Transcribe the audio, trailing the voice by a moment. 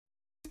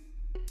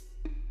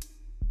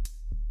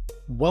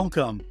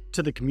Welcome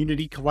to the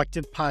Community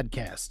Collective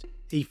Podcast,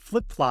 a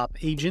flip-flop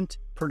agent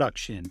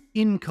production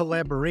in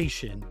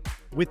collaboration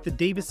with the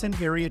Davison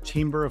Area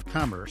Chamber of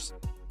Commerce.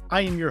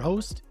 I am your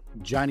host,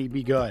 Johnny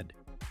B. Good.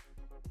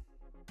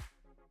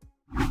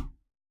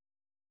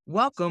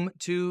 Welcome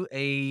to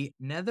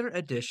another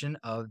edition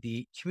of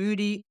the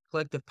Community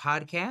Collective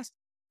Podcast.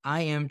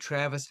 I am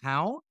Travis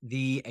Howell,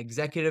 the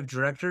Executive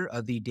Director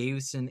of the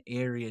Davison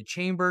Area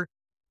Chamber,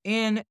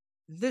 and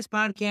this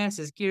podcast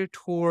is geared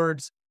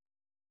towards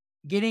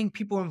getting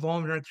people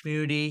involved in our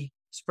community,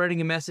 spreading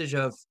a message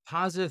of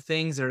positive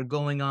things that are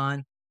going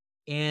on.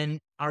 And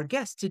our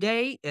guest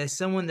today is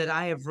someone that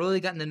I have really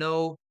gotten to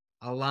know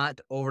a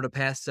lot over the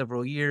past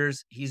several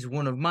years. He's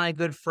one of my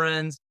good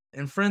friends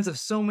and friends of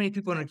so many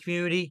people in our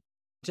community.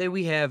 Today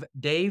we have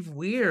Dave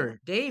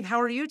Weir. Dave,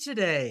 how are you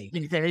today?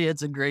 Hey,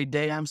 it's a great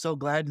day. I'm so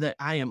glad that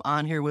I am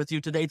on here with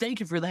you today. Thank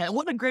you for that.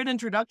 What a great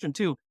introduction,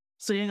 too.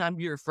 Saying I'm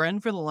your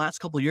friend for the last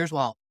couple of years.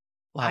 Wow.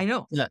 I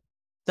know.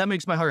 That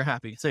makes my heart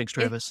happy. Thanks,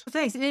 Travis.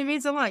 Thanks. It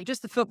means a lot.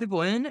 Just to fill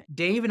people in,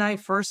 Dave and I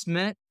first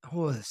met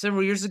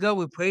several years ago.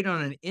 We played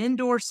on an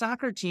indoor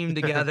soccer team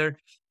together,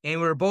 and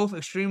we were both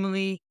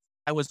extremely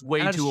I was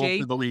way too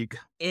old for the league.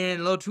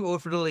 And a little too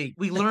old for the league.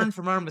 We learned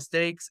from our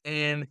mistakes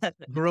and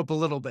grew up a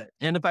little bit.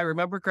 And if I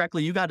remember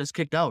correctly, you got us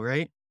kicked out,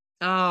 right?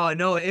 Oh,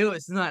 no, it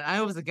was not.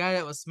 I was the guy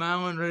that was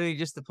smiling, ready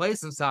just to play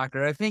some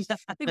soccer. I think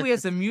we had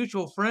some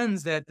mutual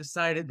friends that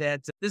decided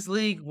that this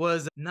league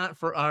was not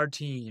for our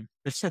team.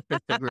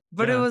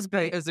 But it was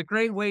great. It was a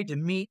great way to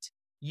meet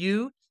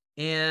you.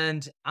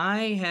 And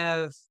I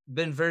have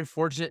been very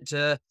fortunate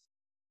to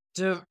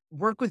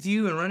work with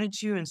you and run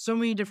into you in so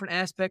many different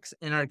aspects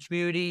in our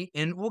community.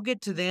 And we'll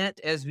get to that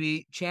as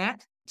we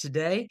chat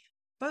today.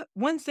 But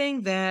one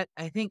thing that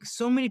I think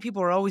so many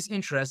people are always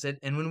interested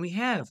in when we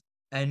have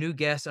a new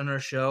guest on our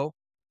show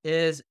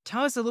is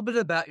tell us a little bit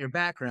about your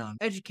background,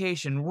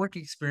 education, work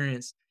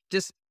experience,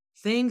 just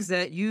things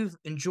that you've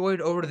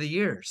enjoyed over the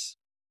years.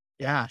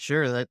 Yeah,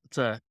 sure. That's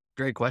a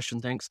great question.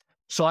 Thanks.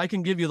 So I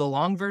can give you the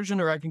long version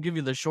or I can give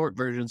you the short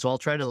version. So I'll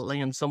try to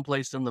land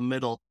someplace in the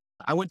middle.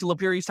 I went to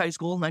Lapeer East High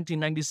School in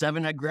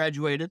 1997. I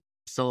graduated.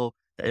 So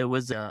it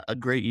was a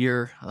great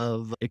year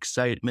of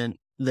excitement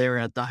there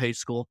at the high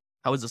school.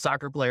 I was a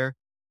soccer player.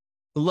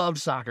 Loved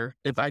soccer.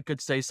 If I could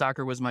say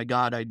soccer was my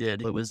god, I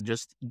did. It was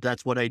just,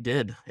 that's what I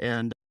did.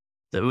 And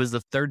it was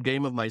the third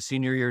game of my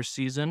senior year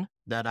season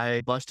that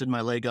I busted my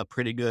leg up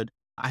pretty good.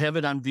 I have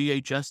it on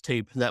VHS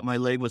tape that my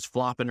leg was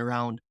flopping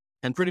around.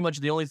 And pretty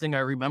much the only thing I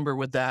remember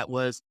with that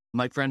was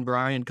my friend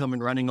Brian coming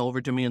running over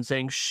to me and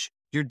saying, "Shh,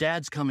 your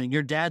dad's coming,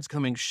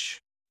 shh."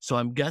 So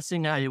I'm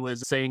guessing I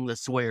was saying the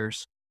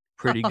swears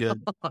pretty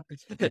good.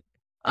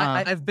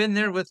 I've been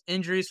there with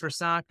injuries for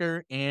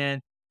soccer,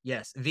 and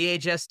yes,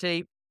 VHS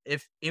tape.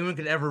 If anyone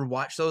could ever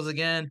watch those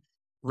again,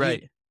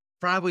 right,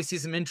 probably see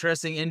some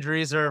interesting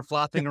injuries or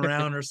flopping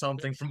around or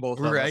something from both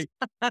of us. Right.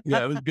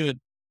 Yeah, it was good.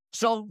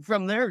 So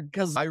from there,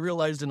 because I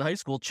realized in high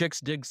school, chicks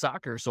dig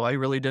soccer. So I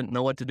really didn't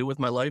know what to do with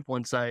my life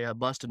once I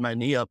busted my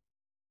knee up.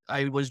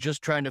 I was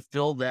just trying to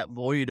fill that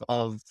void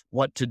of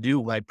what to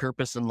do, my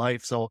purpose in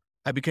life. So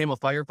I became a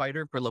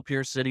firefighter for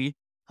Lapeer City.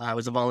 I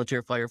was a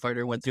volunteer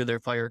firefighter, went through their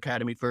fire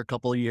academy for a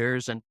couple of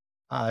years, and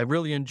I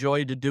really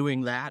enjoyed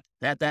doing that.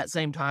 At that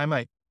same time,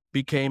 I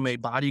became a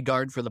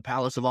bodyguard for the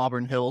Palace of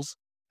Auburn Hills,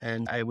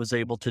 and I was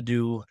able to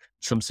do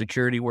some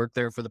security work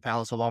there for the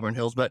Palace of Auburn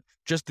Hills. But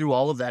just through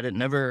all of that,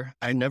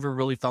 I never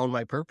really found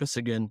my purpose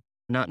again,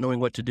 not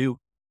knowing what to do.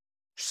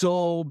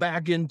 So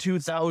back in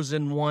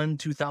 2001,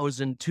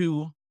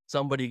 2002,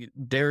 somebody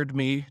dared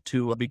me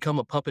to become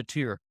a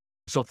puppeteer.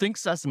 So think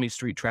Sesame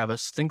Street,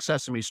 Travis, think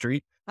Sesame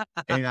Street.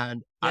 And yes.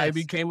 I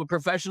became a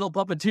professional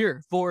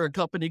puppeteer for a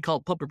company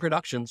called Puppet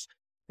Productions.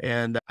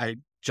 And I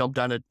jumped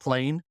on a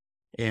plane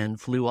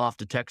and flew off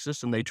to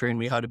Texas, and they trained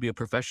me how to be a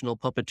professional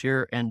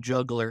puppeteer and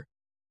juggler.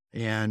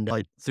 And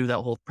through that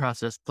whole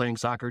process, playing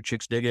soccer,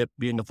 chicks dig it.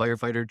 Being a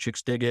firefighter,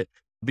 chicks dig it.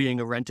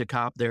 Being a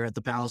rent-a-cop there at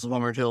the Palace of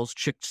Auburn Hills,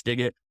 chicks dig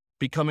it.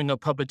 Becoming a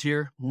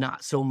puppeteer,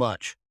 not so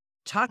much.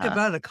 Talk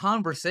about a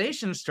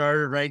conversation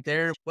starter right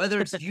there,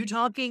 whether it's you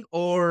talking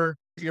or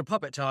your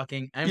puppet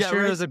talking. I'm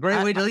sure it was a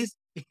great way to at least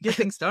get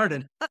things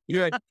started.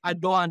 You're right. I'd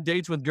go on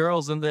dates with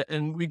girls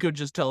and we could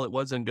just tell it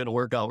wasn't going to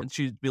work out. And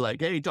she'd be like,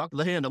 "Hey, talk to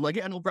the hand." I'm like,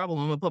 "Yeah, no problem.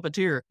 I'm a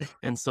puppeteer."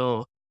 And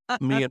so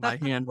me and my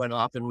hand went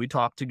off and we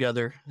talked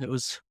together. It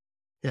was,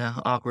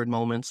 awkward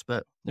moments,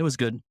 but it was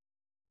good.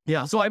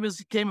 Yeah. So I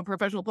became a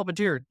professional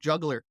puppeteer,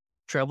 juggler,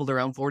 traveled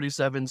around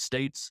 47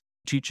 states,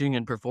 teaching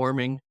and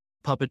performing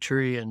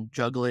puppetry and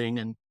juggling.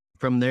 And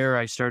from there,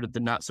 I started the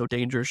Not So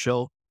Dangerous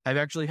show. I've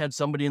actually had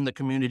somebody in the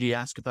community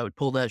ask if I would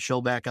pull that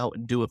show back out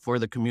and do it for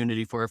the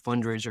community for a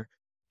fundraiser.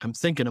 I'm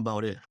thinking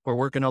about it. We're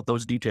working out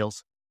those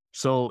details.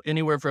 So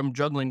anywhere from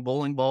juggling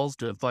bowling balls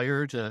to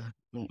fire to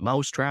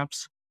mouse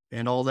traps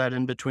and all that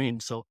in between.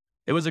 So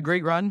it was a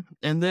great run.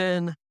 And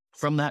then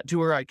from that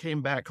tour, I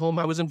came back home.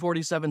 I was in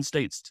 47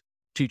 states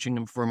teaching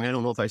and performing. I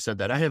don't know if I said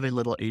that. I have a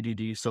little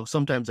ADD, so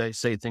sometimes I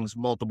say things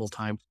multiple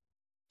times.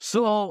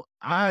 So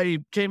I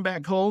came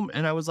back home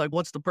and I was like,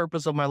 what's the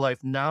purpose of my life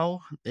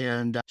now?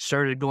 And I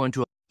started going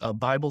to a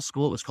Bible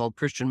school. It was called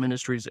Christian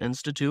Ministries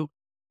Institute,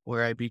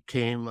 where I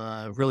became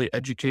really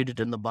educated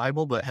in the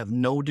Bible, but have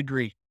no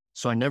degree.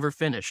 So I never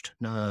finished,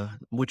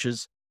 which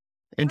is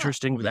Huh.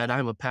 interesting that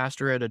I'm a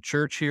pastor at a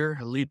church here,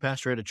 a lead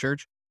pastor at a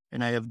church,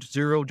 and I have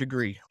 0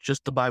 degree,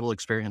 just the Bible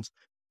experience.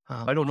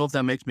 I don't know if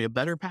that makes me a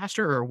better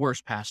pastor or a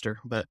worse pastor,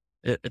 but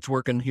it's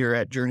working here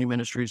at Journey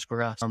Ministries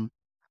for us.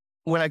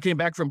 When I came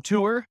back from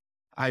tour,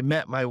 I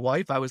met my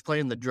wife. I was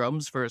playing the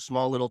drums for a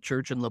small little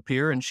church in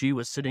Lapeer, and she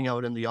was sitting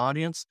out in the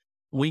audience,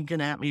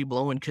 winking at me,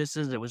 blowing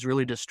kisses. It was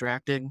really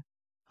distracting,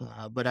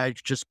 but I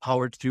just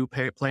powered through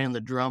playing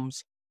the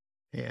drums.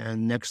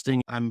 And next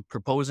thing, I'm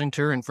proposing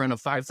to her in front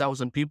of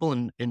 5,000 people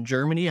in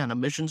Germany on a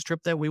missions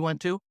trip that we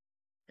went to.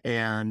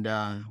 And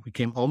we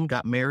came home,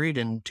 got married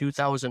in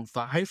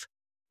 2005.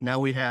 Now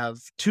we have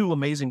 2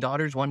 amazing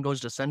daughters. One goes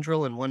to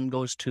Central and one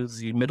goes to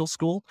the middle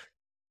school.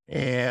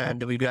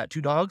 And we've got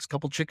 2 dogs,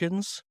 couple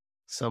chickens,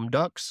 some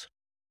ducks.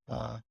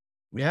 Uh,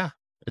 yeah,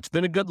 it's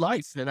been a good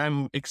life. And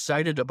I'm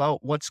excited about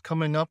what's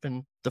coming up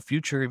and the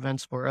future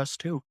events for us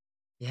too.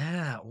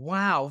 Yeah.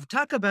 Wow.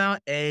 Talk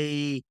about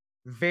a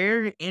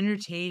very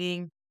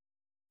entertaining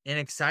and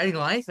exciting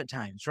life at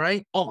times,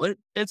 right? Oh,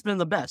 it's been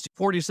the best.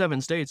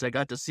 47 states. I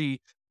got to see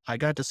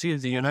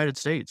the United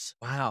States.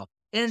 Wow.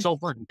 And So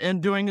fun.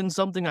 And doing in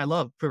something I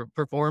love,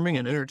 performing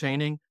and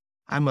entertaining.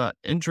 I'm a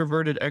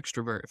introverted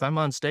extrovert. If I'm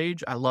on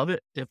stage, I love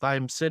it. If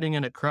I'm sitting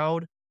in a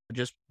crowd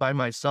just by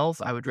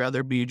myself, I would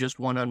rather be just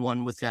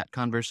one-on-one with that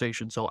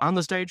conversation. So on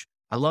the stage,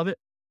 I love it.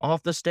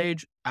 Off the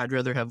stage, I'd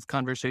rather have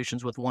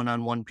conversations with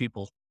one-on-one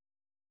people.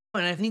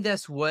 I think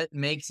that's what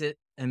makes it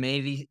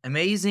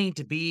amazing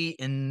to be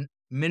in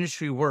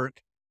ministry work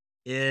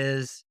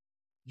is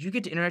you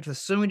get to interact with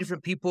so many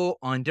different people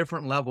on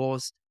different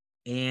levels,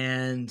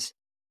 and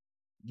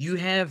you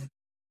have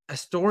a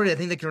story I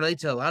think that can relate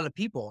to a lot of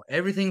people.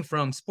 Everything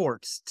from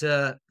sports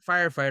to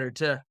firefighter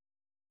to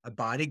a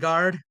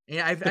bodyguard.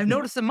 Yeah, I've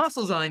noticed some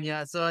muscles on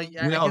you, so I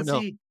No, can no.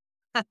 see.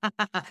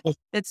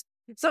 It's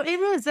so it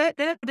is that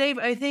Dave.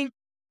 I think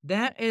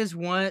that is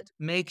what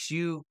makes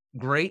you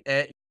great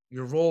at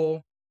your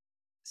role,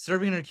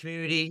 serving in a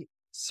community,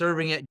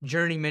 serving at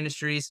Journey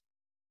Ministries,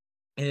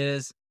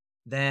 is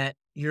that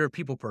you're a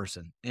people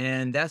person,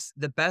 and that's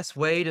the best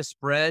way to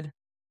spread.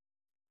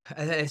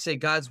 I say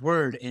God's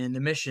word and the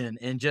mission,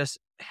 and just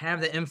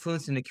have the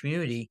influence in the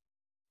community.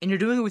 And you're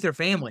doing it with your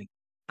family.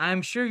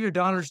 I'm sure your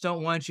daughters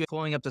don't want you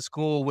pulling up to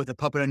school with a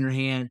puppet on your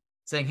hand,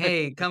 saying,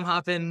 "Hey, come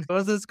hop in.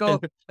 What's this go?"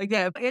 Like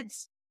that.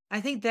 It's. I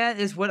think that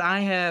is what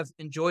I have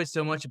enjoyed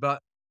so much about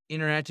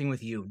interacting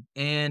with you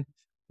and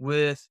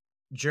with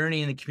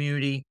Journey in the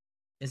community.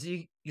 Is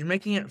you're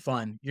making it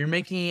fun. You're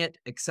making it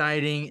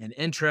exciting and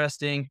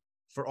interesting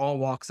for all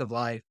walks of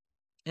life.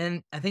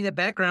 And I think that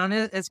background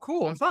is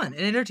cool and fun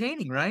and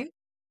entertaining, right?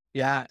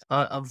 Yeah,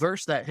 a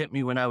verse that hit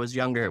me when I was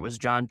younger, it was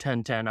John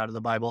 10:10 out of the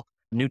Bible,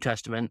 New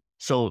Testament.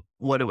 So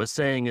what it was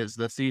saying is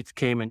the thief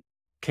came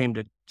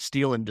to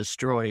steal and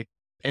destroy.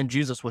 And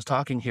Jesus was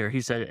talking here.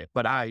 He said,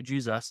 "But I,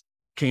 Jesus,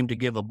 came to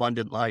give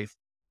abundant life."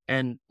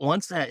 And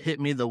once that hit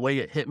me the way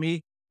it hit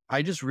me,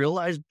 I just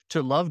realized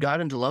to love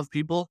God and to love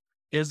people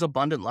is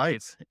abundant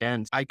life.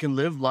 And I can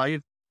live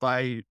life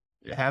by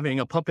having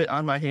a puppet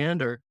on my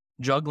hand or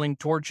juggling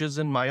torches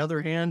in my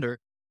other hand or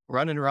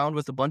running around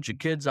with a bunch of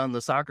kids on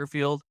the soccer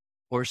field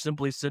or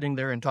simply sitting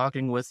there and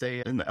talking with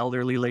an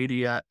elderly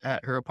lady at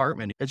her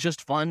apartment. It's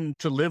just fun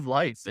to live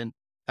life. And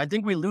I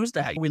think we lose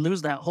that. We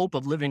lose that hope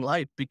of living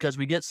life because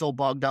we get so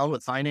bogged down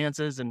with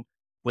finances and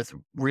with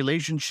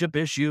relationship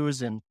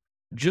issues and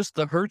just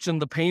the hurts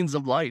and the pains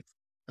of life.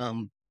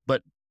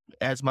 But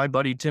as my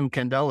buddy Tim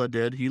Candela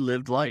did, he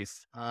lived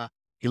life.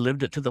 He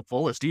lived it to the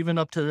fullest, even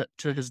up to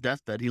his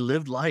deathbed. He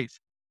lived life,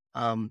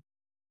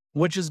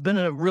 which has been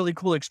a really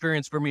cool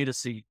experience for me to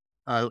see.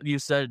 You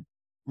said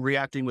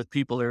reacting with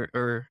people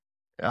or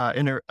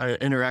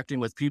interacting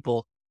with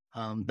people.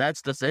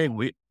 That's the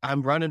thing.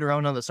 I'm running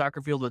around on the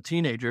soccer field with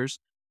teenagers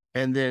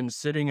and then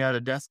sitting at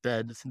a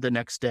deathbed the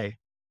next day.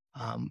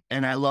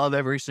 And I love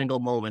every single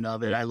moment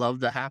of it. I love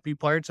the happy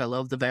parts. I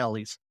love the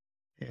valleys.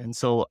 And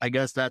so I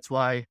guess that's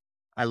why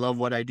I love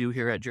what I do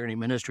here at Journey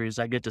Ministries.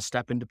 I get to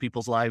step into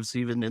people's lives,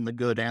 even in the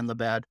good and the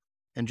bad,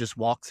 and just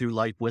walk through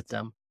life with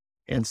them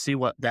and see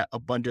what that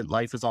abundant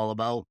life is all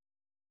about.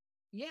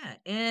 Yeah,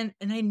 and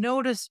I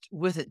noticed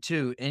with it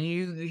too, and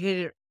you hit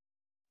it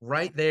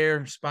right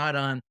there, spot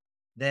on,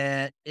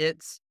 that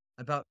it's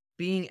about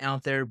being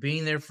out there,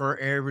 being there for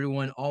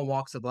everyone, all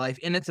walks of life,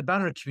 and it's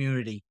about our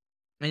community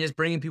and just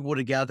bringing people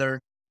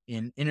together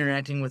and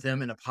interacting with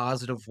them in a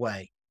positive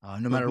way,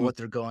 no matter Mhm. what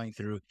they're going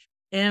through.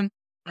 And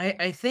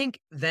I think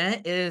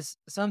that is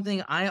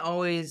something I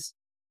always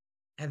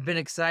have been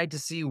excited to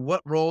see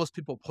what roles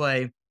people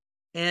play.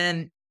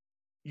 And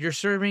you're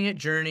serving at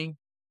Journey,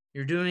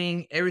 you're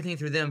doing everything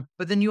through them,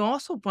 but then you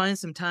also find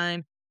some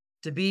time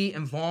to be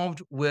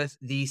involved with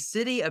the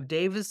City of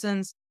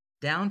Davison's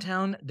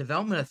Downtown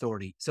Development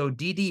Authority, so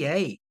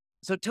DDA.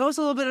 So tell us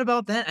a little bit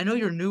about that. I know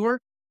you're newer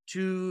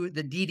to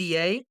the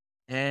DDA,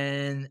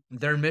 and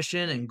their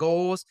mission and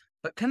goals.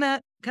 But kind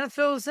of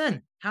fill us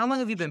in. How long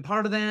have you been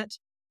part of that?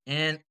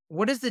 And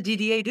what does the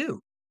DDA do?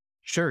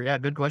 Sure. Yeah.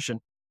 Good question.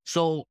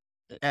 So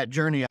at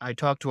Journey, I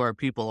talk to our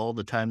people all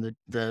the time,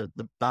 the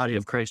body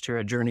of Christ here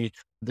at Journey,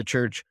 the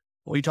church.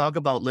 We talk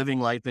about living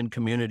life in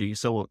community.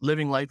 So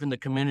living life in the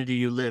community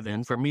you live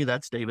in. For me,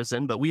 that's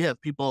Davison, but we have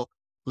people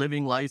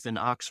living life in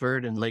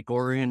Oxford and Lake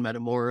Orion,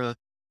 Metamora.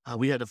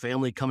 We had a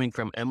family coming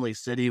from Emily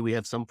City. We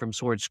have some from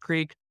Swords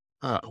Creek,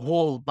 a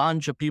whole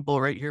bunch of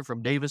people right here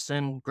from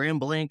Davison, Grand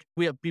Blanc.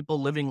 We have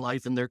people living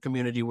life in their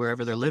community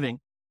wherever they're living,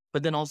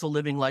 but then also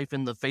living life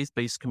in the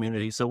faith-based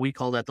community. So we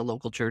call that the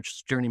local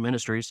church, Journey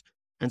Ministries.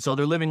 And so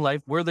they're living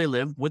life where they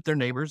live with their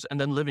neighbors and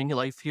then living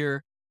life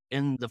here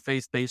in the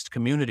faith-based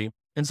community.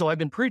 And so I've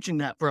been preaching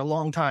that for a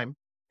long time.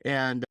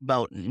 And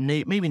about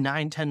maybe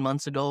 9-10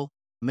 months ago,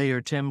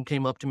 Mayor Tim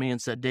came up to me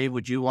and said, Dave,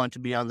 would you want to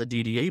be on the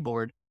DDA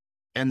board?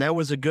 And that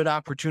was a good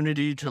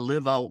opportunity to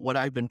live out what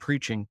I've been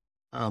preaching,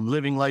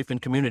 living life in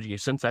community.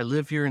 Since I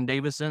live here in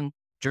Davison,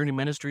 Journey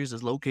Ministries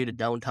is located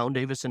downtown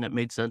Davison. It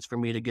made sense for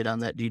me to get on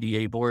that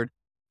DDA board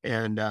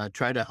and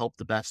try to help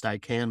the best I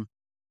can.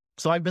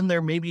 So I've been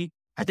there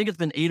I think it's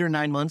been 8 or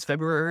 9 months,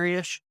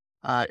 February-ish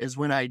is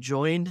when I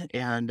joined.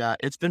 And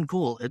it's been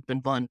cool. It's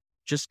been fun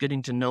just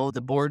getting to know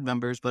the board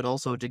members, but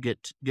also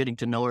getting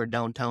to know our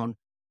downtown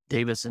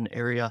Davison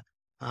area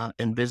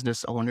and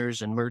business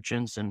owners and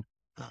merchants. And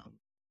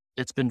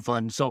it's been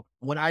fun. So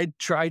what I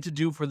try to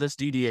do for this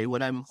DDA,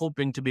 what I'm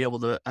hoping to be able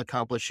to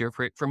accomplish here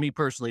for me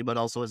personally, but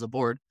also as a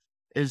board,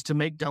 is to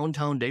make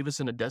downtown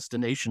Davison a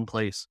destination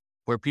place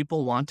where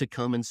people want to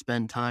come and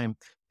spend time.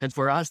 And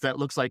for us, that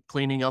looks like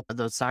cleaning up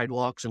the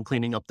sidewalks and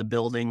cleaning up the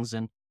buildings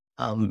and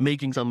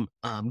making some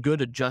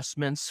good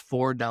adjustments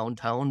for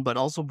downtown, but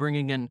also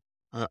bringing in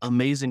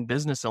amazing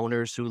business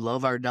owners who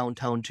love our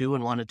downtown too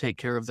and want to take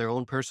care of their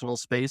own personal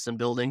space and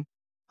building.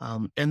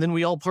 And then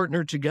we all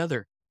partner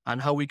together on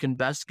how we can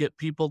best get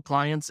people,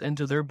 clients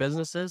into their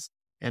businesses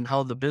and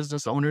how the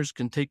business owners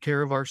can take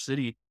care of our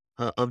city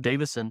of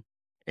Davison.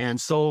 And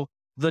so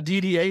the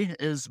DDA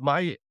is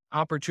my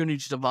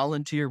opportunity to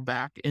volunteer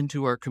back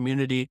into our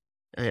community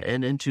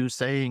and into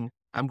saying,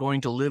 I'm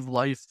going to live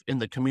life in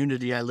the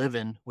community I live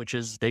in, which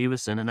is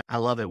Davison. And I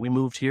love it. We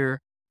moved here.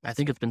 I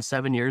think it's been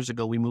 7 years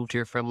ago. We moved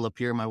here from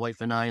Lapeer, my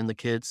wife and I and the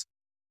kids.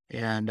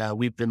 And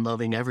we've been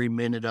loving every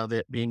minute of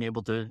it, being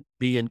able to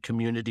be in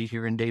community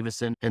here in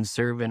Davison and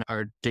serve in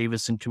our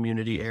Davison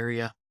community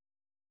area.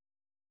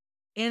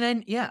 And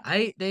then,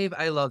 Dave,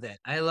 I love that.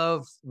 I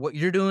love what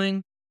you're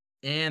doing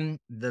and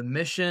the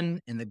mission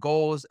and the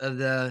goals of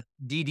the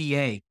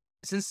DDA.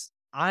 Since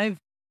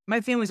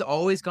my family's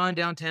always gone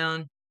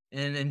downtown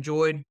and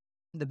enjoyed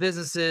the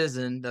businesses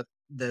and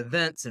the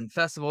events and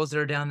festivals that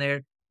are down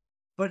there.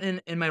 But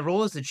in my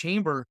role as the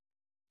chamber,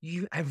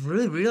 I've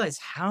really realized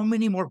how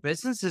many more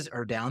businesses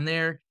are down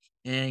there,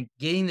 and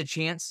getting the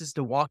chances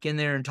to walk in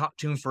there and talk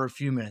to them for a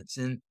few minutes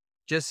and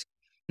just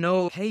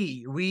know,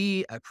 hey,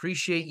 we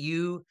appreciate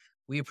you.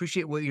 We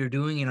appreciate what you're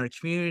doing in our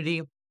community.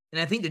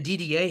 And I think the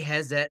DDA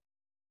has that.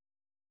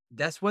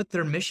 That's what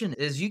their mission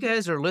is. You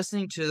guys are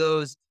listening to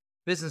those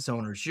business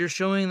owners. You're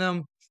showing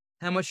them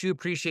how much you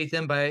appreciate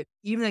them by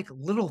even like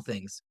little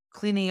things,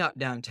 cleaning up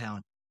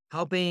downtown,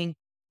 helping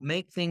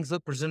make things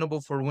look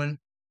presentable for when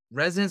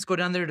residents go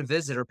down there to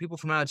visit or people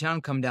from out of town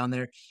come down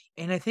there.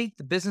 And I think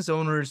the business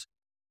owners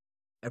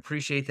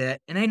appreciate that.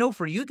 And I know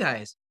for you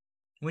guys,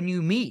 when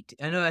you meet,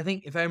 I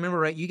think if I remember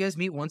right, you guys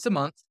meet once a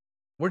month.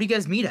 Where do you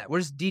guys meet at? Where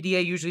does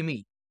DDA usually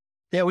meet?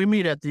 Yeah, we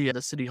meet at the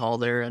city hall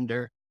there and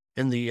they're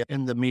in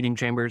the meeting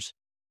chambers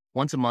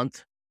once a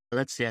month.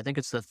 Let's see, I think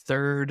it's the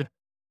third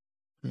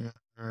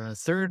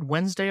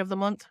Wednesday of the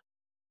month.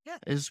 Yeah,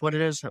 is what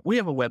it is. We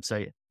have a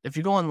website. If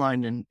you go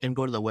online and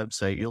go to the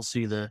website, you'll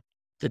see the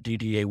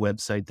DDA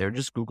website there.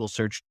 Just Google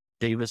search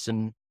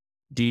Davison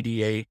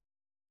DDA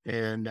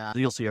and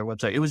you'll see our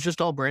website. It was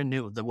just all brand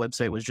new. The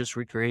website was just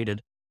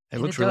recreated. It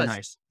looks really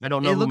nice. I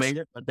don't know who made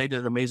it, but they did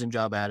an amazing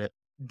job at it.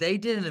 They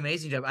did an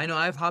amazing job. I know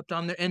I've hopped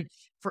on there. And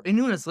for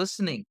anyone that's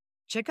listening,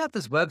 check out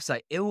this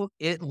website.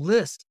 It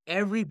lists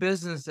every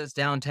business that's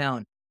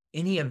downtown,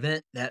 any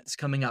event that's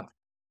coming up.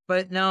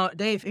 But now,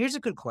 Dave, here's a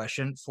good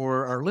question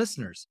for our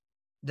listeners.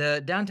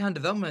 The Downtown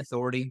Development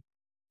Authority,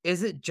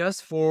 is it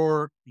just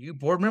for you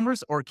board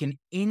members, or can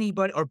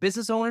anybody, or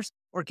business owners,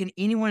 or can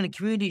anyone in the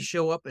community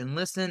show up and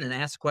listen and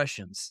ask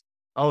questions?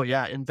 Oh,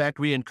 yeah. In fact,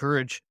 we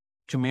encourage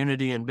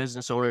community and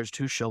business owners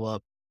to show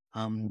up.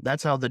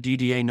 That's how the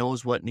DDA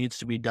knows what needs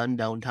to be done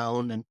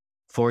downtown and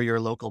for your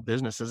local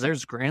businesses.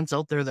 There's grants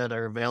out there that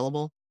are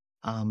available.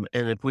 And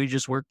if we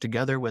just work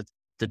together with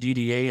the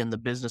DDA and the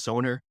business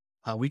owner,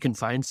 we can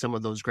find some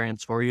of those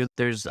grants for you.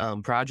 There's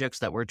projects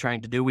that we're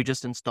trying to do. We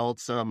just installed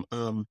some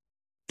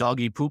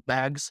doggy poop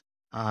bags,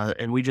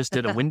 and we just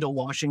did a window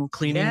washing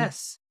cleaning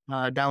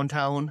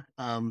downtown.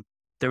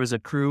 There was a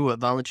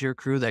volunteer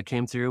crew that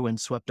came through and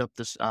swept up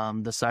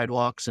the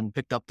sidewalks and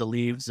picked up the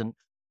leaves,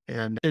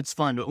 and it's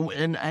fun.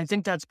 And I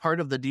think that's part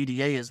of the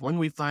DDA is when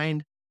we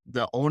find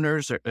the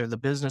owners or the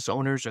business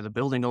owners or the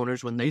building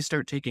owners, when they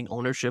start taking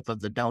ownership of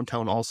the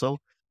downtown also,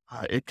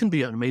 it can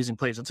be an amazing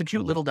place. It's a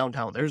cute little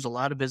downtown. There's a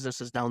lot of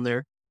businesses down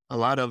there, a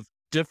lot of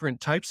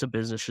different types of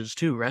businesses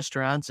too,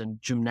 restaurants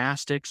and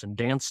gymnastics and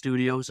dance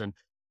studios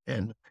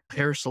and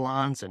hair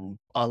salons and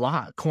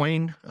a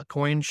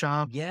coin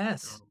shop.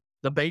 Yes.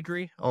 The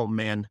bakery. Oh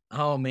man.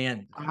 Oh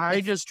man.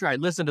 I just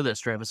tried, listen to this,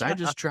 Travis. I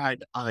just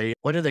tried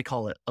what do they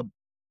call it?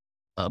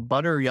 A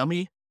butter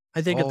yummy.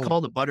 I think it's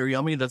called a butter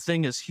yummy. The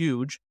thing is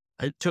huge.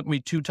 It took me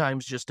 2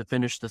 times just to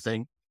finish the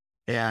thing.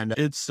 And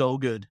it's so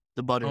good.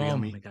 The butter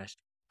yummy. Oh my gosh.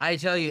 I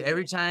tell you,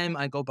 every time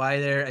I go by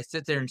there, I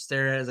sit there and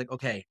stare at it. I was like,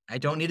 okay, I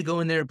don't need to go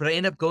in there, but I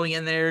end up going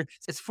in there.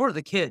 It's for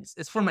the kids.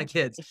 It's for my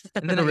kids.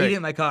 And then I eat it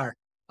in my car.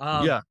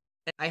 Yeah.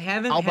 I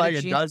haven't I'll had buy a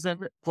a chance.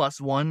 dozen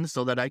plus one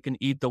so that I can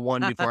eat the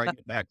one before I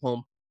get back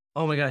home.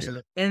 Oh my gosh. Yeah.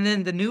 And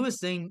then the newest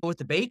thing with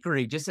the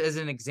bakery, just as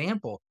an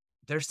example,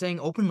 they're staying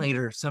open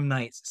later some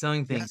nights,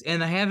 selling things.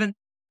 And to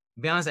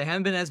be honest, I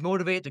haven't been as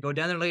motivated to go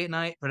down there late at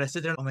night, but I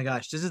sit there, oh my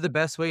gosh, this is the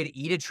best way to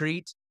eat a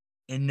treat.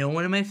 And no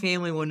one in my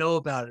family will know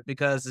about it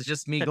because it's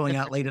just me going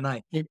out late at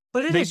night.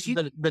 But it They is.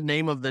 said the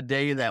name of the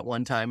day that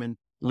one time, and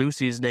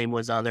Lucy's name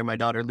was on there. My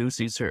daughter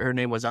Lucy's, her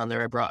name was on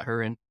there. I brought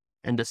her in,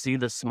 and to see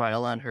the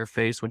smile on her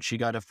face when she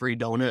got a free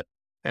donut.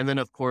 And then,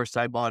 of course,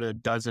 I bought a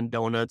dozen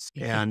donuts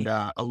and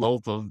a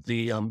loaf of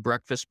the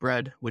breakfast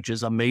bread, which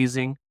is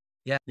amazing.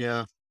 Yeah.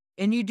 Yeah.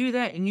 And you do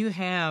that and you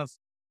have,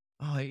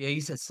 oh yeah,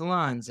 you said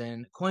salons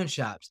and coin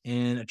shops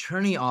and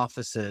attorney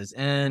offices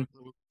and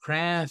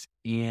craft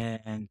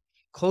and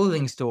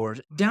clothing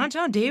stores.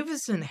 Downtown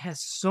Davison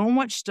has so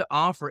much to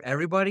offer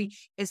everybody.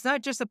 It's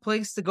not just a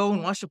place to go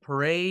and watch a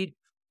parade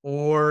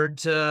or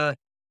to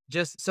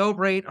just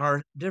celebrate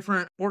our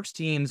different sports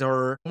teams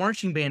or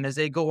marching band as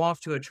they go off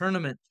to a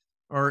tournament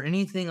or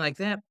anything like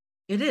that.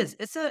 It is.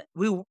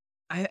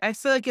 I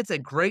feel like it's a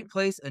great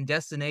place and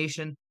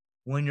destination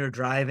when you're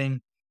driving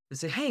to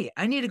say, hey,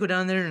 I need to go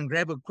down there and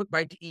grab a quick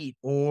bite to eat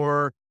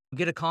or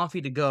get a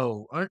coffee to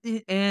go or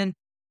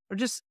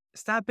just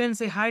stop in and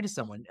say hi to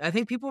someone. I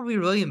think people will be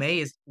really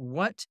amazed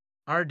what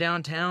our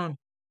downtown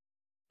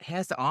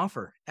has to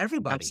offer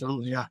everybody.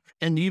 Absolutely. Yeah.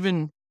 And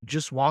even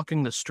just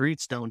walking the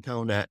streets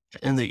downtown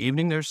in the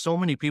evening, there's so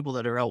many people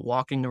that are out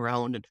walking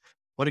around, and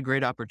what a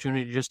great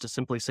opportunity just to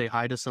simply say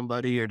hi to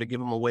somebody or to give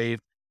them a wave,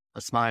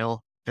 a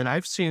smile. And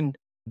I've seen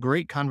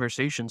great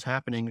conversations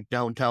happening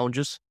downtown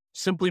just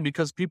simply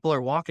because people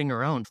are walking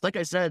around. Like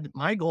I said,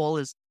 my goal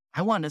is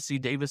I want to see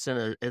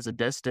Davison as a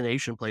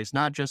destination place,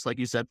 not just like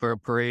you said for a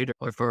parade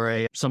or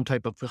for some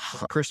type of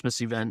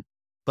Christmas event,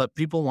 but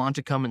people want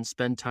to come and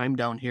spend time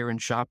down here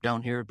and shop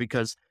down here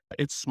because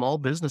it's small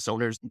business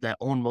owners that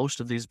own most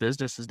of these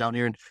businesses down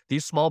here. And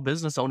these small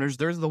business owners,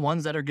 they're the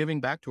ones that are giving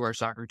back to our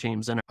soccer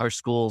teams and our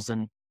schools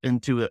and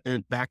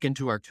back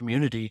into our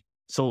community.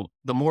 So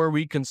the more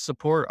we can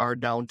support our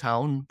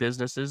downtown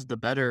businesses, the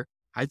better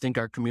I think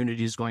our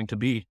community is going to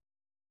be.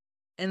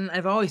 And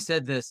I've always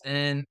said this,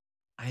 and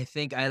I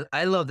think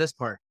I love this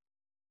part.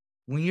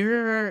 When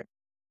you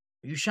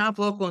shop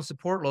local and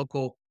support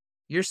local,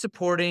 you're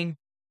supporting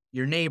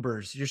your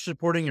neighbors, you're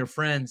supporting your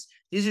friends.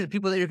 These are the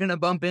people that you're going to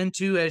bump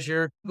into as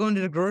you're going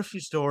to the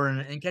grocery store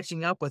and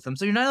catching up with them.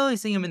 So you're not only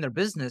seeing them in their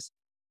business,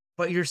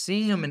 but you're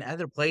seeing them in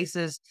other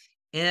places.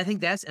 And I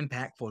think that's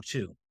impactful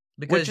too.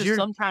 Because Which is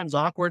sometimes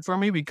awkward for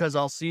me because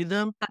I'll see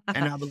them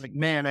and I'll be like,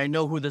 man, I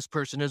know who this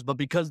person is. But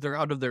because they're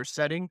out of their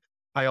setting,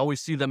 I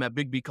always see them at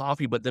Big B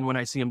Coffee. But then when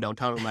I see them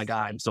downtown, I'm like,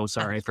 I'm so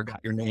sorry, I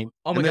forgot your name.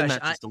 Oh my gosh, gosh,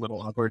 that's just a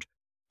little awkward.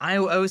 I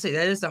would say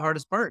that is the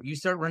hardest part. You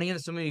start running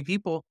into so many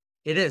people.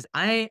 It is.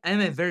 I am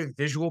a very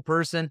visual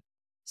person.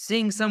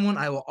 Seeing someone,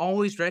 I will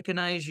always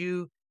recognize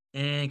you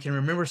and can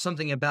remember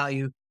something about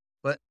you.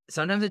 But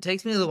sometimes it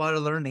takes me a little while to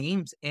learn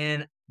names.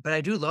 But I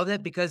do love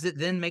that because it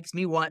then makes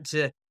me want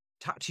to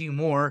talk to you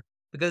more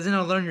because then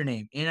I'll learn your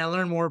name and I'll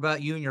learn more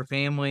about you and your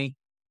family.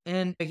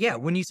 And yeah,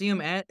 when you see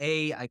them at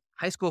a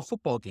high school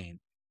football game,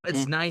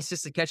 it's nice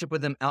just to catch up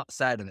with them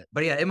outside of it.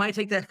 But yeah, it might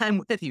take that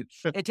time with you.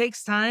 It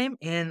takes time.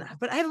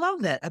 But I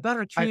love that about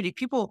our community.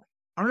 People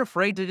aren't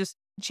afraid to just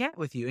chat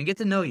with you and get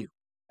to know you.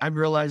 I've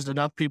realized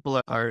enough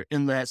people are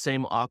in that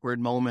same awkward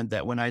moment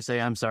that when I say,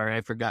 I'm sorry,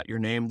 I forgot your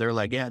name, they're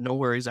like, yeah, no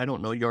worries. I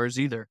don't know yours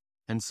either.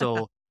 And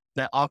so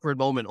that awkward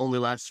moment only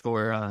lasts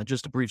for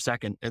just a brief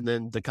second. And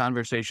then the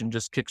conversation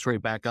just kicks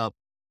right back up.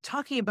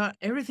 Talking about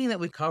everything that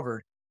we've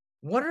covered,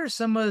 what are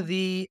some of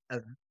the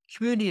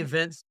community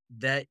events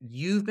that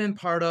you've been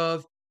part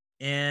of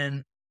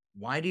and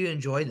why do you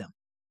enjoy them?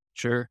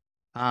 Sure.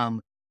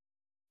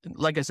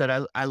 Like I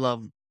said, I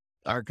love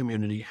our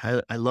community.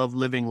 I love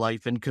living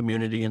life in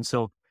community. And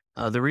so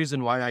the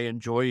reason why I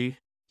enjoy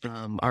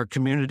our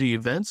community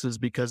events is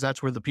because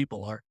that's where the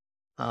people are.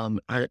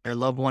 I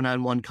love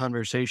one-on-one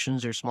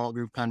conversations or small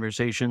group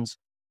conversations.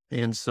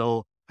 And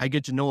so I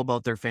get to know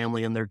about their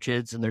family and their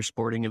kids and their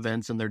sporting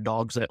events and their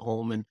dogs at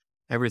home and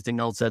everything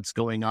else that's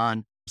going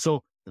on.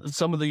 So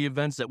some of the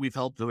events that we've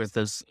helped with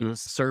is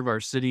serve our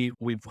city.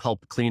 We've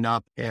helped clean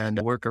up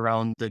and work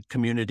around the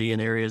community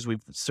and areas.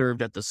 We've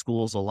served at the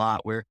schools a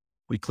lot where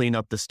we clean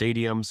up the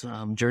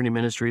stadiums. Journey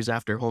Ministries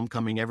after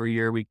homecoming every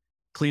year, we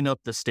clean up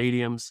the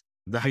stadiums,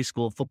 the high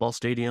school football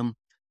stadium.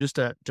 just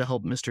to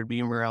help Mr.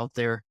 Beamer out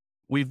there.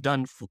 We've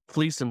done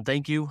Fleece and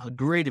Thank You, a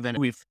great event.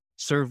 We've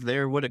served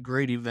there. What a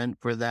great event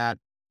for that.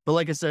 But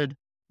like I said,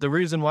 the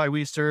reason why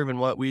we serve and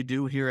what we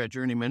do here at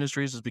Journey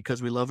Ministries is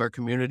because we love our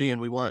community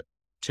and we want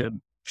to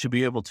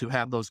be able to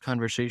have those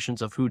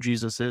conversations of who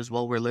Jesus is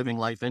while we're living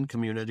life in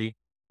community,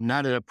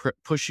 not in a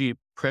pushy,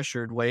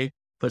 pressured way,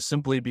 but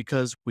simply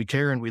because we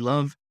care and we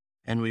love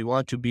and we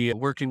want to be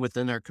working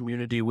within our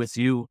community with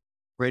you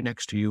right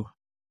next to you.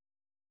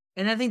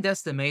 And I think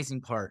that's the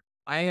amazing part.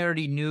 I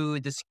already knew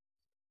this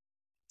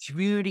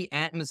community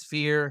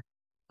atmosphere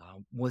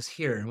was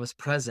here and was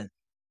present.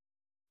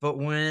 But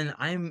when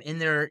I'm in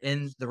there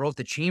in the role of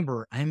the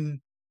chamber,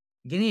 I'm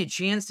getting a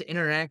chance to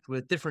interact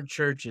with different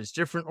churches,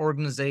 different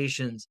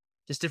organizations,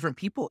 just different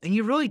people. And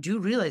you really do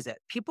realize that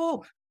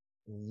people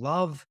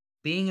love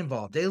being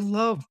involved. They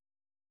love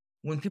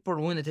when people are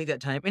willing to take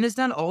that time. And it's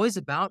not always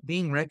about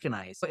being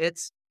recognized.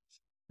 It's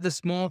the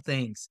small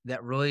things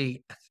that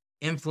really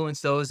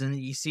influence those. And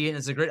you see it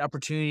as a great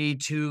opportunity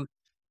to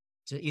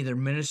either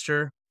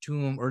minister to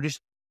them or just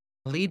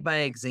lead by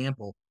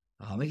example.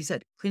 Like you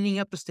said, cleaning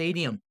up a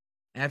stadium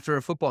after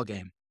a football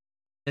game.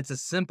 It's a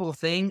simple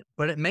thing,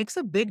 but it makes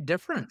a big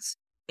difference.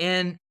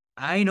 And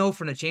I know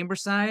from the chamber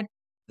side,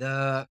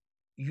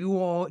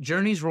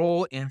 Journey's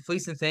role in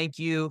Fleece and Thank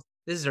You,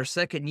 this is our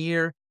second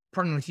year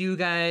partnering with you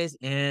guys,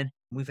 and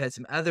we've had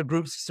some other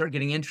groups start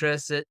getting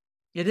interested.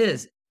 It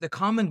is the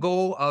common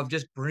goal of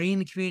just bringing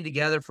the community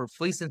together for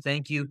Fleece and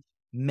Thank You,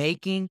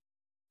 making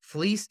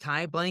fleece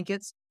tie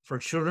blankets for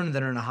children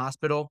that are in a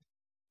hospital.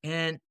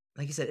 And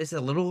like you said, it's a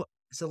little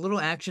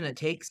action that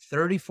takes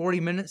 30, 40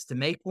 minutes to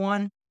make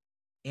one.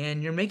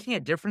 And you're making a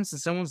difference in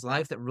someone's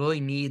life that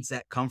really needs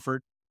that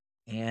comfort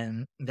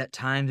and that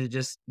time to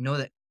just know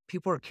that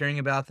people are caring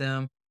about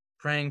them,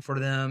 praying for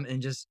them,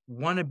 and just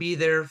want to be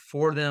there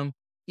for them,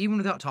 even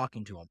without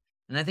talking to them.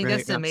 And I think Right,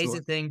 that's the amazing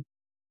absolutely. thing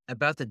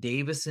about the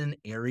Davison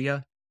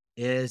area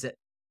is that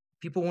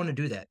people want to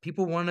do that.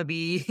 People want to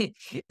be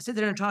sit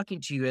there and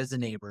talking to you as a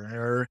neighbor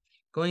or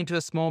going to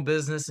a small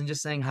business and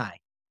just saying hi.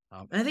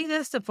 And I think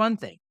that's the fun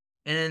thing.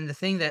 And the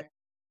thing that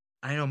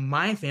I know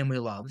my family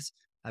loves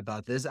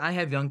about this, I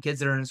have young kids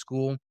that are in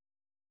school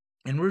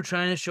and we're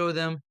trying to show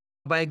them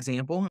by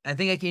example. I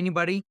think like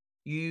anybody,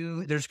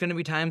 there's going to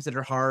be times that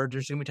are hard.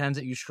 There's going to be times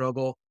that you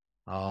struggle.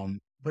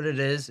 But it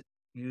is,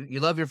 you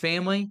love your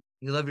family,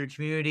 you love your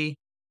community,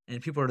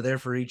 and people are there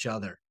for each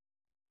other.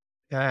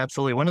 Yeah,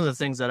 absolutely. One of the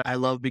things that I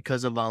love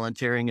because of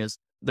volunteering is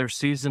there's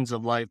seasons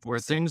of life where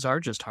things are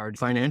just hard.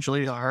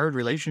 Financially hard,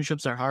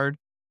 relationships are hard,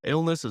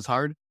 illness is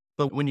hard.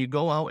 But when you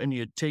go out and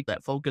you take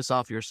that focus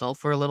off yourself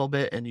for a little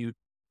bit and you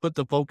put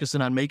the focus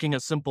in on making a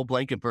simple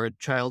blanket for a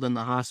child in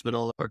the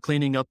hospital or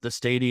cleaning up the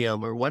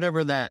stadium or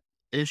whatever that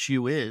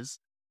issue is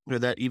or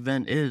that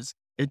event is,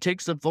 it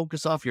takes the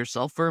focus off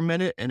yourself for a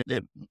minute and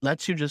it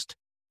lets you just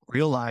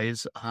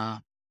realize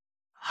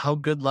how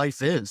good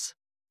life is.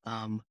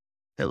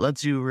 It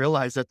lets you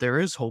realize that there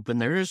is hope and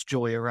there is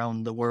joy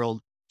around the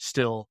world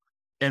still.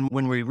 And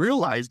when we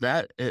realize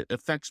that, it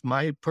affects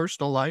my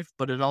personal life,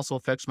 but it also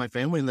affects my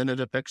family. And then it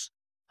affects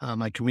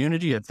my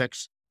community. It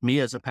affects me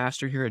as a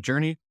pastor here at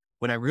Journey.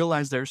 When I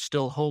realize there's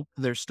still hope,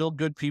 there's still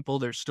good people,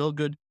 there's still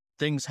good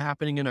things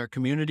happening in our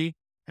community,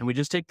 and we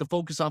just take the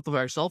focus off of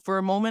ourselves for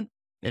a moment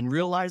and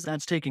realize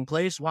that's taking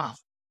place. Wow,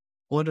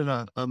 what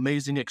an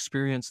amazing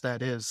experience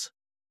that is.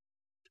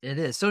 It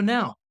is. So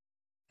now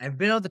I've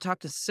been able to talk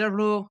to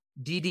several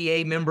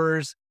DDA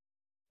members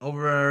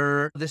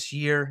over this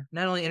year,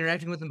 not only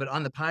interacting with them, but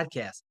on the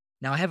podcast.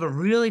 Now I have a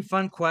really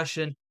fun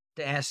question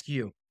to ask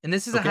you. And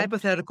this is a Okay.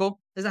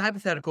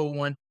 hypothetical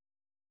one.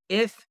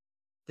 If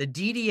the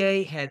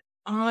DDA had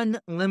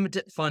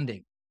unlimited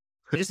funding,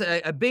 just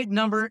a big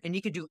number, and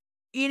you could do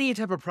any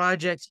type of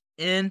project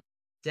in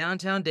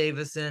downtown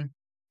Davison,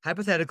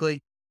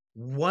 hypothetically,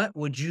 what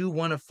would you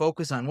want to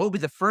focus on? What would be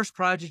the first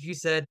project you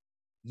said,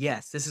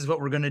 yes, this is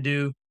what we're going to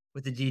do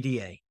with the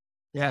DDA?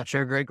 Yeah,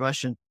 sure. Great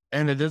question.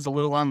 And it is a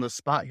little on the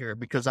spot here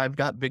because I've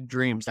got big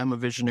dreams. I'm a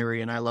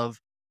visionary and I love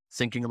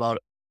thinking about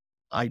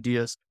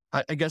ideas.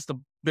 I guess the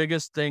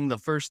biggest thing, the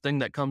first thing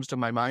that comes to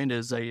my mind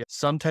is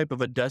some type of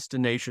a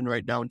destination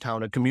right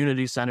downtown, a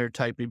community center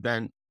type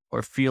event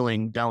or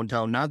feeling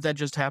downtown. Not that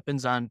just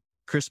happens on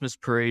Christmas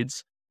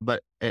parades,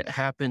 but it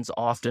happens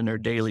often or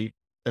daily.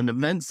 An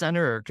event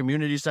center or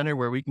community center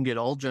where we can get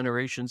all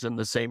generations in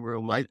the same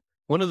room.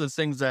 One of the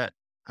things that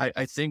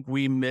I think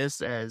we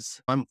miss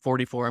as I'm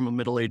 44, I'm a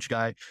middle-aged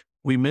guy.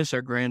 We miss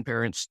our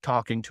grandparents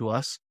talking to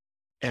us.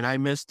 And I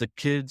miss the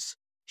kids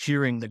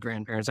hearing the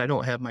grandparents. I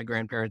don't have my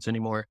grandparents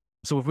anymore.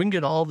 So if we can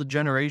get all the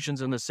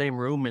generations in the same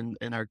room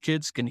and our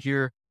kids can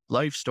hear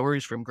life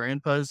stories from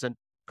grandpas and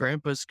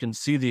grandpas can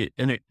see the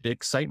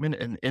excitement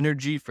and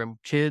energy from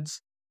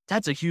kids,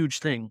 that's a huge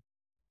thing.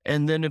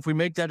 And then if we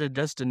make that a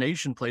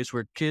destination place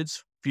where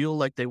kids feel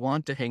like they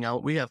want to hang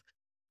out, we have,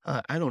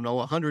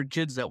 100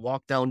 kids that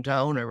walk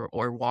downtown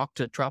or walk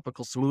to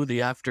Tropical Smoothie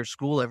after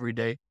school every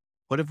day.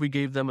 What if we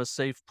gave them a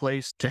safe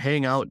place to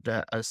hang out,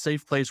 a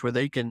safe place where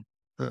they can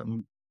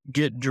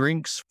get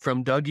drinks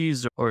from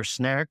Dougie's or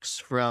snacks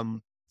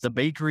from the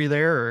bakery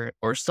there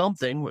or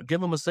something. Give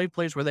them a safe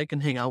place where they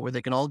can hang out, where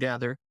they can all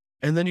gather.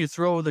 And then you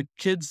throw the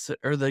kids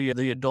or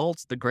the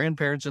adults, the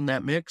grandparents in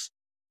that mix.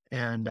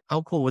 And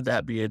how cool would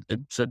that be?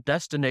 It's a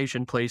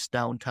destination place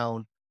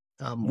downtown,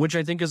 which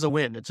I think is a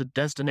win. It's a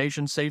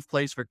destination safe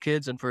place for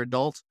kids and for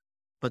adults.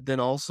 But then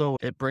also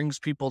it brings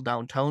people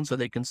downtown so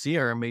they can see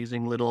our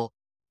amazing little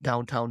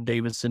downtown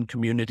Davison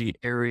community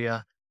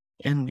area.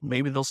 And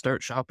maybe they'll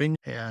start shopping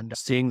and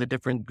seeing the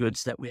different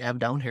goods that we have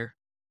down here.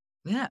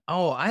 Yeah.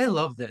 Oh, I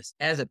love this.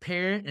 As a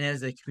parent and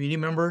as a community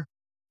member,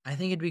 I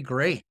think it'd be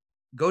great.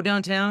 Go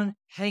downtown,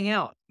 hang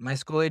out. My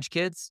school age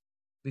kids,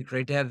 it'd be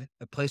great to have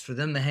a place for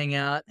them to hang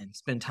out and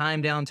spend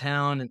time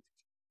downtown and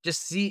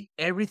just see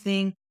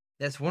everything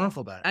that's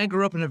wonderful about it. I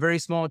grew up in a very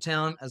small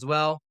town as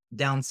well,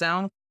 down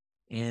south,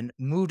 and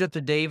moved up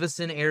to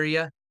Davison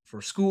area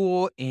for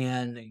school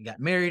and got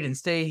married and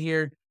stay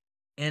here.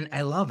 And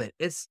I love it.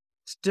 It's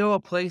still a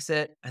place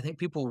that I think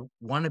people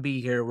want to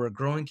be here. We're a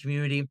growing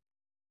community.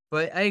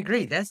 But I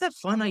agree. That's a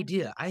fun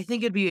idea. I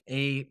think it'd be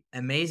a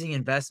amazing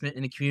investment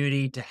in the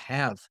community to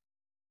have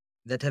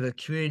that type of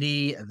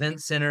community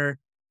event center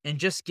and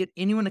just get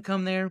anyone to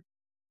come there.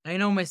 I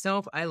know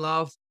myself, I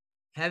love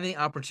having the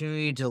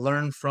opportunity to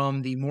learn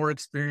from the more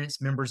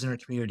experienced members in our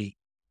community.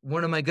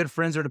 One of my good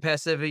friends over the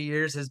past 7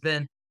 years has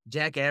been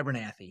Jack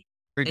Abernathy.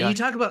 Great And guy. you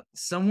talk about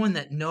someone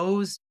that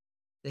knows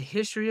the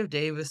history of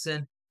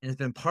Davison and has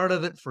been part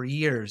of it for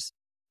years.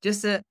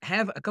 Just to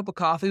have a cup of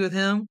coffee with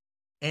him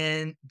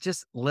and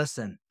just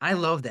listen. I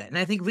love that. And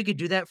I think if we could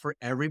do that for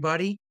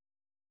everybody,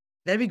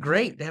 that'd be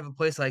great to have a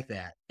place like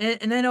that.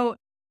 And I know,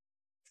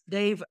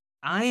 Dave,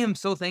 I am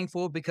so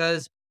thankful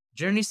because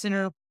Journey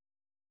Center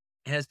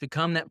has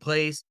become that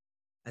place,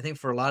 I think,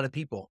 for a lot of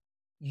people.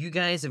 You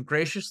guys have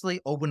graciously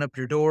opened up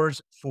your doors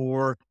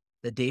for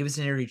the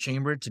Davison Area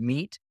Chamber to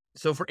meet.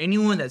 So for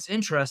anyone that's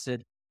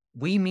interested,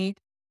 we meet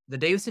the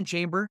Davison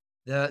Chamber.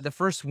 The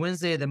first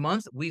Wednesday of the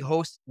month, we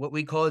host what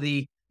we call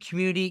the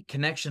Community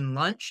Connection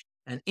Lunch,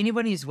 and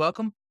anybody is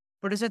welcome.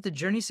 But it's at the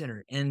Journey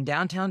Center in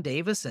downtown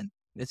Davison.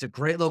 It's a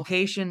great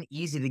location,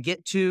 easy to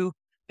get to.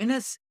 And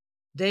that's,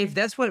 Dave,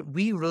 that's what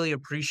we really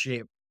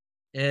appreciate,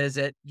 is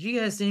that you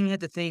guys didn't even have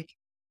to think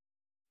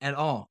at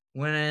all.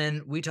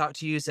 When we talked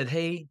to you, said,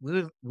 hey,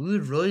 we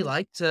would really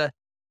like to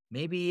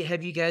maybe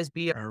have you guys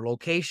be our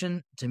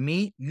location to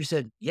meet. You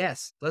said,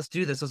 yes, let's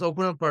do this. Let's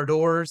open up our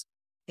doors.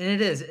 And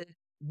it is.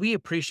 We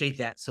appreciate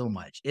that so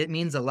much. It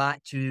means a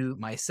lot to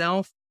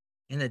myself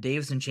and the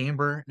Davison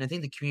Chamber, and I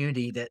think the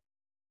community, that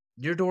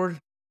your door,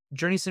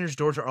 Journey Center's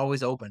doors are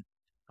always open.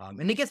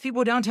 And it gets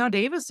people downtown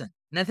Davison.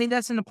 And I think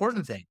that's an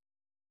important thing.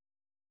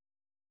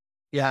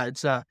 Yeah,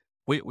 it's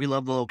we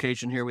love the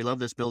location here. We love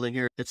this building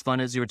here. It's fun,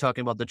 as you were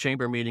talking about the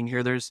chamber meeting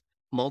here. There's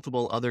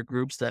multiple other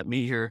groups that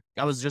meet here.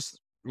 I was just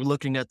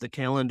looking at the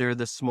calendar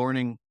this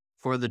morning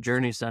for the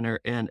Journey Center,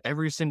 and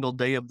every single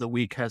day of the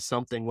week has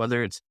something,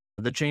 whether it's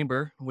the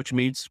chamber, which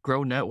meets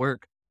Grow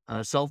Network,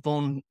 cell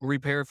phone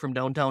repair from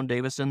downtown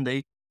Davison.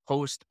 They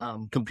host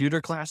computer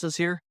classes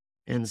here.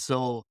 And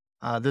so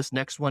this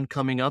next one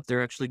coming up,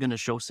 they're actually going to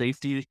show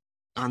safety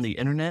on the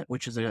internet,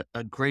 which is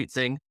a great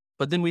thing.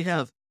 But then we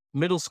have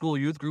middle school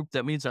youth group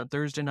that meets on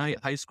Thursday night,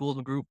 high school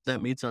group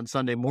that meets on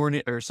Sunday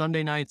morning or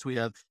Sunday nights. We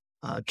have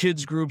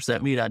kids groups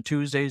that meet on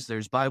Tuesdays.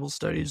 There's Bible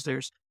studies.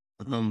 There's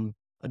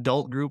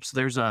adult groups.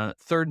 There's a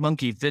Third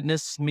Monkey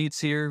Fitness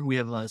meets here. We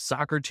have a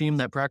soccer team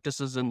that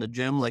practices in the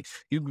gym. Like,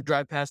 you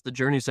drive past the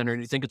Journey Center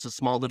and you think it's a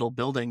small little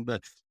building,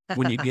 but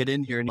when you get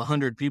in here and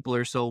 100 people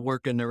or so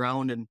working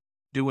around and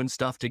doing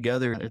stuff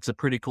together, it's a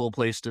pretty cool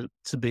place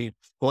to be.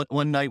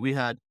 One night we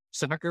had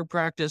soccer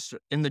practice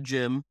in the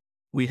gym.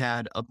 We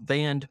had a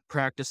band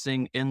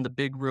practicing in the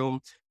big room.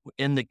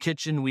 In the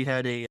kitchen, we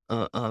had a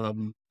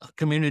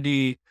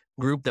community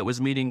group that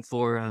was meeting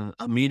for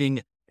a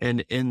meeting.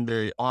 And in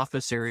the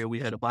office area, we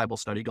had a Bible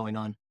study going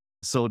on.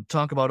 So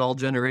talk about all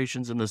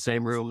generations in the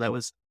same room. That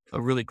was a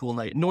really cool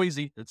night.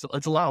 Noisy.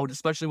 It's loud,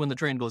 especially when the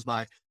train goes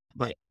by,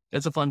 but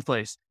it's a fun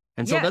place.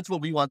 And so that's what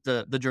we want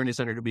the Journey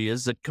Center to be,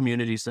 is a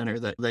community center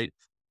that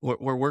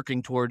we're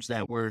working towards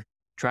that. We're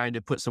trying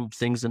to put some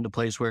things into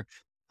place where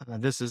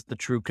this is the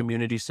true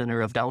community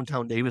center of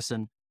downtown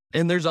Davison.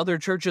 And there's other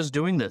churches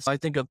doing this. I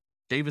think of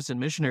Davison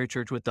Missionary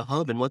Church with the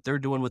hub and what they're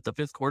doing with the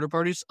fifth quarter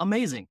parties.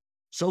 Amazing.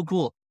 So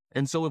cool.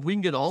 And so if we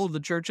can get all of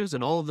the churches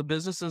and all of the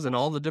businesses and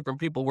all the different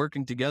people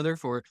working together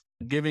for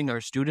giving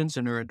our students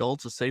and our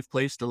adults a safe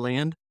place to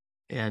land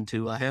and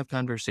to have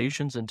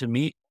conversations and to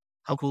meet,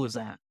 how cool is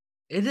that?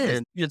 It is.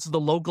 And it's the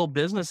local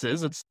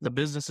businesses, it's the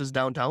businesses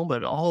downtown,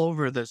 but all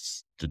over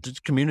this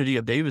community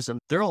of Davison,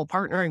 they're all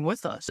partnering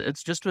with us.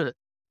 It's just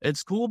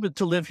it's cool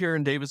to live here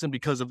in Davison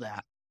because of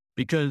that.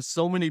 Because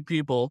so many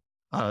people,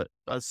 a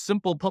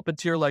simple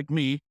puppeteer like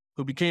me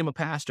who became a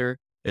pastor,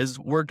 is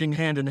working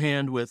hand in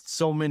hand with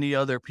so many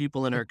other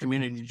people in our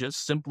community,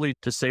 just simply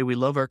to say we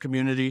love our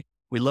community,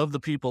 we love the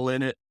people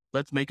in it,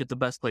 let's make it the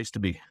best place to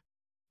be.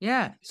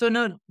 Yeah. So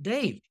no,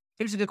 Dave,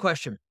 here's a good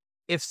question.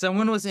 If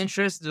someone was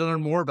interested to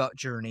learn more about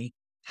Journey,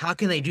 how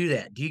can they do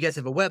that? Do you guys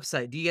have a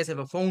website? Do you guys have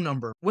a phone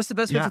number? What's the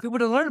best way for people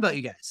to learn about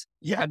you guys?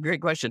 Yeah,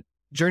 great question.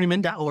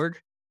 journeyman.org.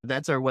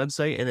 That's our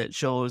website, and it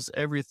shows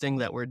everything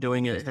that we're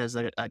doing. It has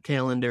a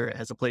calendar. It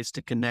has a place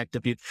to connect.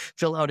 If you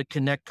fill out a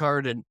connect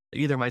card, and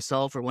either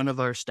myself or one of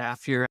our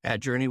staff here at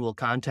Journey will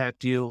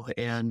contact you,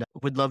 and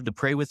would love to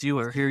pray with you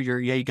or hear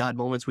your Yay God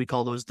moments. We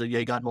call those the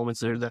Yay God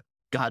moments. They're the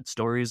God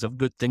stories of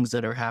good things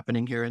that are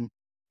happening here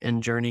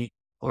in Journey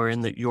or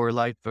in your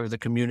life or the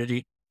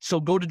community. So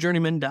go to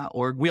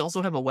journeyman.org. We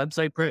also have a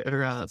website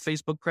or a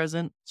Facebook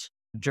presence,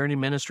 Journey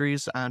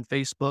Ministries on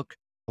Facebook.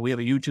 We have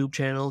a YouTube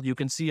channel. You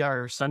can see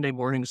our Sunday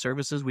morning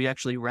services. We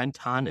actually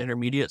rent on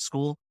Intermediate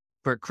School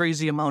for a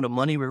crazy amount of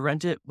money. We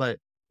rent it, but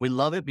we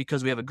love it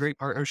because we have a great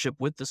partnership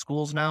with the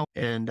schools now.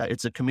 And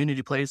it's a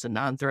community place, a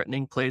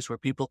non-threatening place where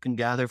people can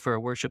gather for a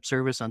worship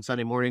service on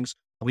Sunday mornings.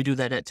 We do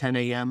that at 10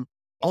 a.m.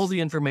 All the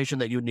information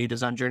that you need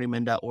is on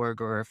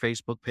journeyman.org or our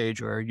Facebook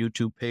page or our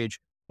YouTube page.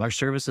 Our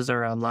services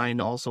are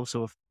online also.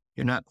 So if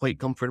you're not quite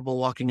comfortable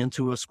walking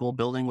into a school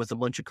building with a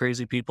bunch of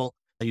crazy people,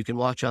 you can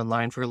watch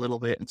online for a little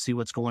bit and see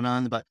what's going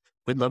on, but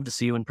we'd love to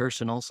see you in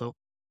person also.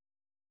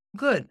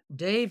 Good.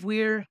 Dave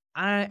Weir,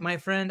 my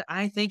friend,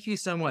 I thank you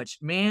so much.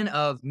 Man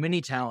of many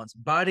talents,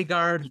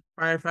 bodyguard,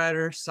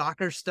 firefighter,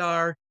 soccer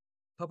star,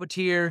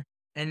 puppeteer,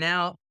 and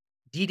now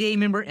D-Day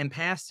member and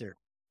pastor.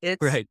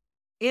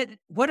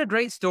 What a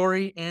great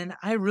story. And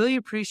I really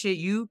appreciate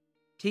you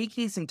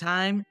taking some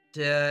time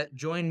to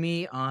join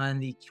me on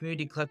the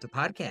Community Collective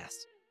podcast.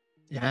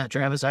 Yeah,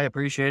 Travis, I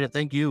appreciate it.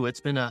 Thank you.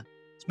 It's been a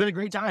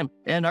great time.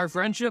 And our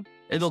friendship,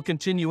 it'll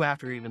continue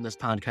after even this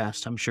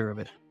podcast. I'm sure of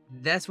it.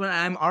 That's what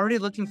I'm already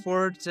looking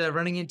forward to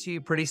running into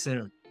you pretty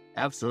soon.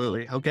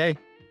 Absolutely. Okay.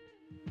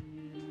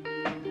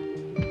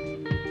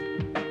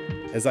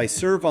 As I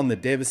serve on the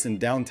Davison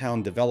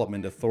Downtown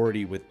Development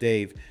Authority with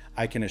Dave,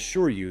 I can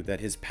assure you that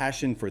his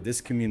passion for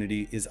this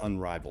community is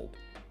unrivaled.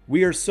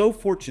 We are so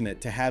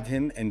fortunate to have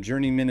him and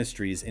Journey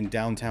Ministries in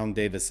downtown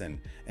Davison,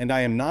 and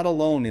I am not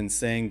alone in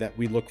saying that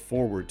we look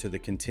forward to the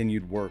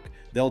continued work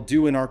they'll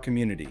do in our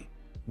community.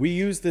 We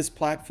use this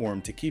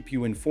platform to keep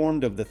you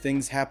informed of the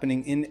things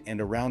happening in and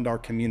around our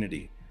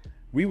community.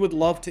 We would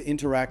love to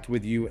interact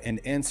with you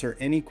and answer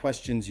any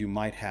questions you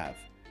might have.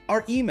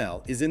 Our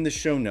email is in the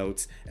show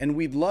notes, and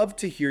we'd love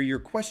to hear your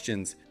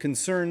questions,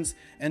 concerns,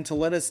 and to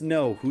let us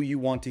know who you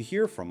want to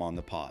hear from on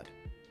the pod.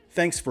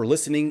 Thanks for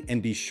listening,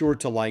 and be sure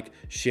to like,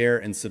 share,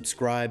 and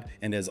subscribe,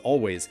 and as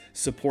always,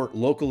 support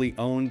locally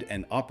owned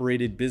and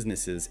operated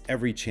businesses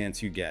every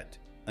chance you get.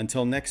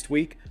 Until next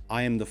week,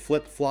 I am the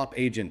flip-flop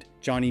agent,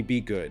 Johnny B.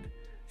 Good.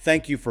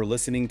 Thank you for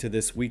listening to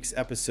this week's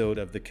episode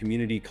of the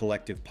Community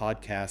Collective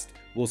podcast.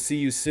 We'll see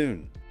you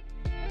soon.